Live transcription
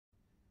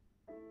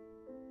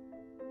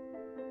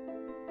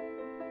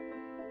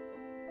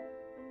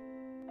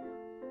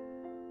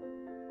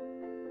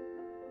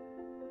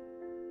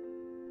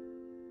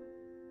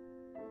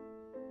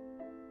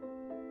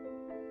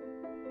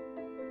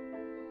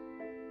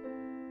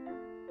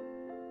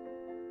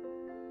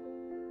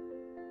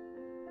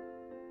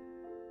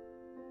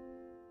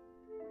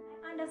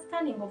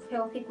understanding of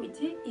health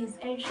equity is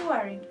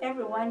ensuring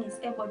everyone is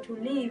able to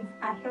live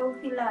a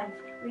healthy life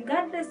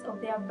regardless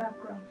of their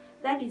background.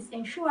 That is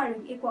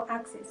ensuring equal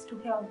access to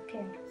health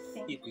care.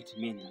 Equity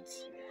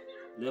means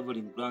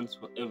leveling grants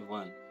for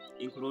everyone,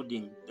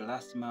 including the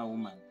last mile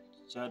woman,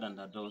 child and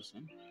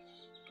adolescent,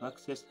 to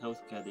access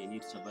health care they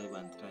need to survive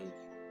and thrive.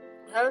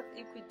 Health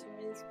equity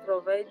means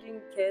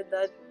providing care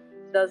that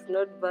does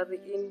not vary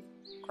in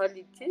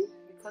quality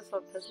because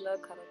of personal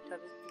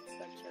characteristics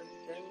such as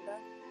gender,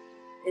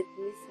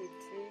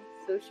 ethnicity,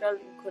 social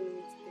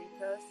economic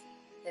status,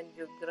 and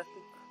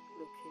geographic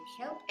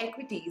location. Health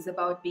equity is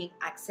about being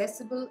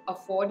accessible,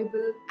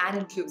 affordable, and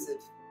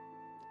inclusive.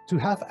 To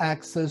have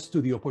access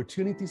to the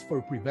opportunities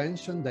for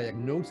prevention,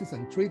 diagnosis,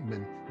 and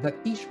treatment that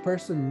each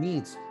person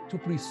needs to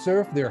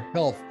preserve their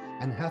health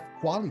and have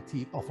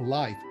quality of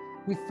life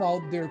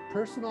without their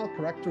personal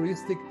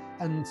characteristic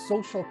and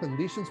social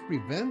conditions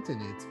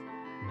preventing it.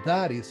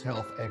 That is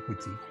health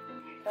equity.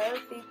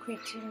 Health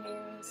equity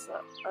means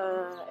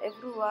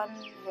everyone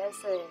has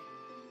a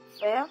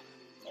fair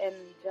and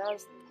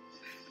just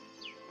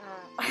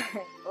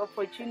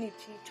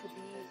opportunity to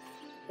be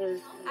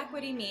healthy.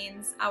 Equity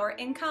means our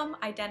income,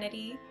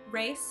 identity,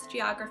 race,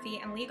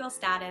 geography, and legal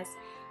status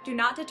do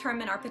not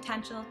determine our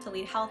potential to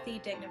lead healthy,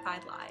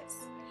 dignified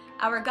lives.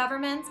 Our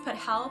governments put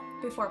health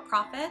before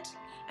profit,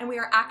 and we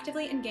are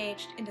actively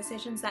engaged in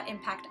decisions that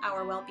impact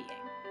our well-being.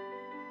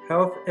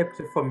 Health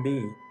equity for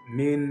me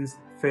means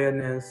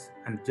fairness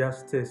and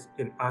justice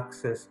in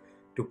access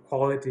to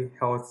quality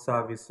health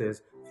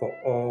services for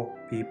all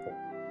people.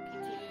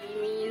 Equity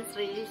means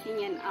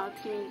reducing and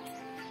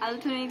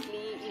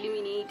ultimately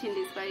eliminating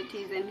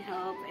disparities in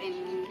health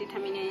and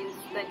determinants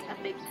that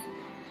affect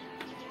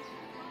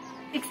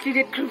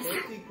excluded groups.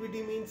 Health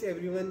equity means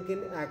everyone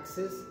can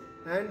access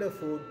and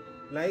afford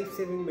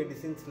life-saving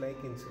medicines like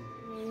insulin.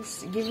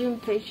 Means giving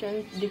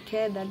patients the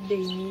care that they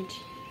need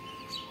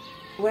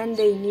when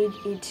they need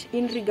it,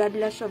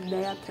 regardless of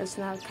their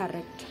personal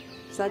character,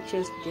 such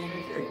as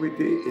gender.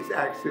 Equity is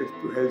access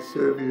to health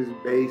services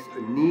based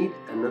on need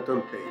and not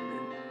on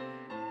payment.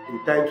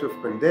 In times of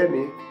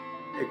pandemic,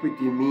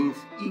 equity means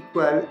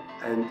equal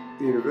and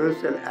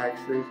universal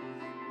access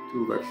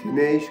to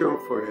vaccination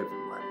for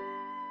everyone.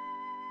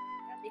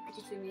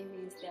 Equity to me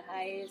means the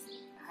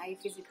high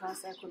physical,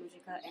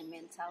 psychological, and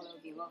mental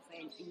well-being of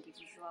an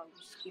individual,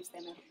 which gives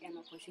them an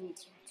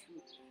opportunity to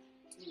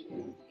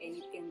do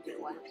anything they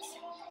want.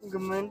 The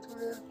mental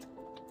health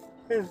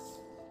is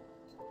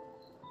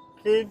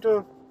key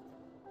to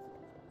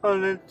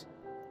all it.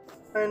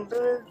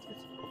 Mental health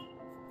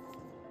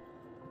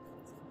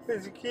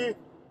is key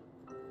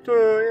to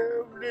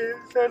every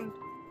and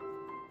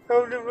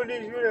everybody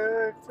should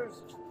have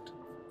access to it.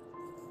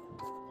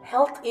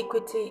 Health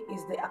equity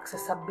is the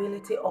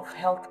accessibility of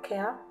health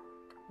care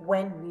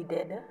when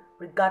needed,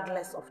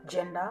 regardless of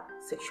gender,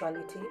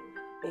 sexuality,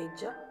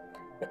 age,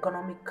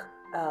 economic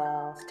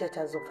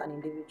status of an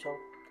individual.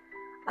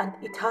 And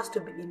it has to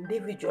be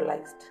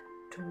individualized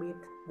to meet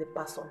the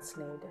person's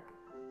need.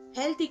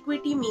 Health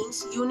equity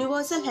means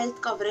universal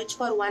health coverage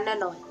for one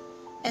and all,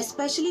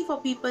 especially for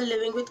people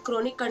living with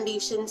chronic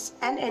conditions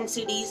and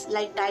NCDs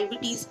like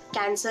diabetes,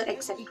 cancer,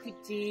 etc.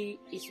 Equity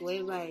is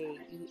whereby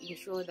you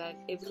ensure that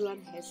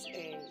everyone has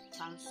a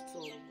chance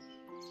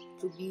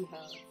to be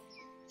healthy.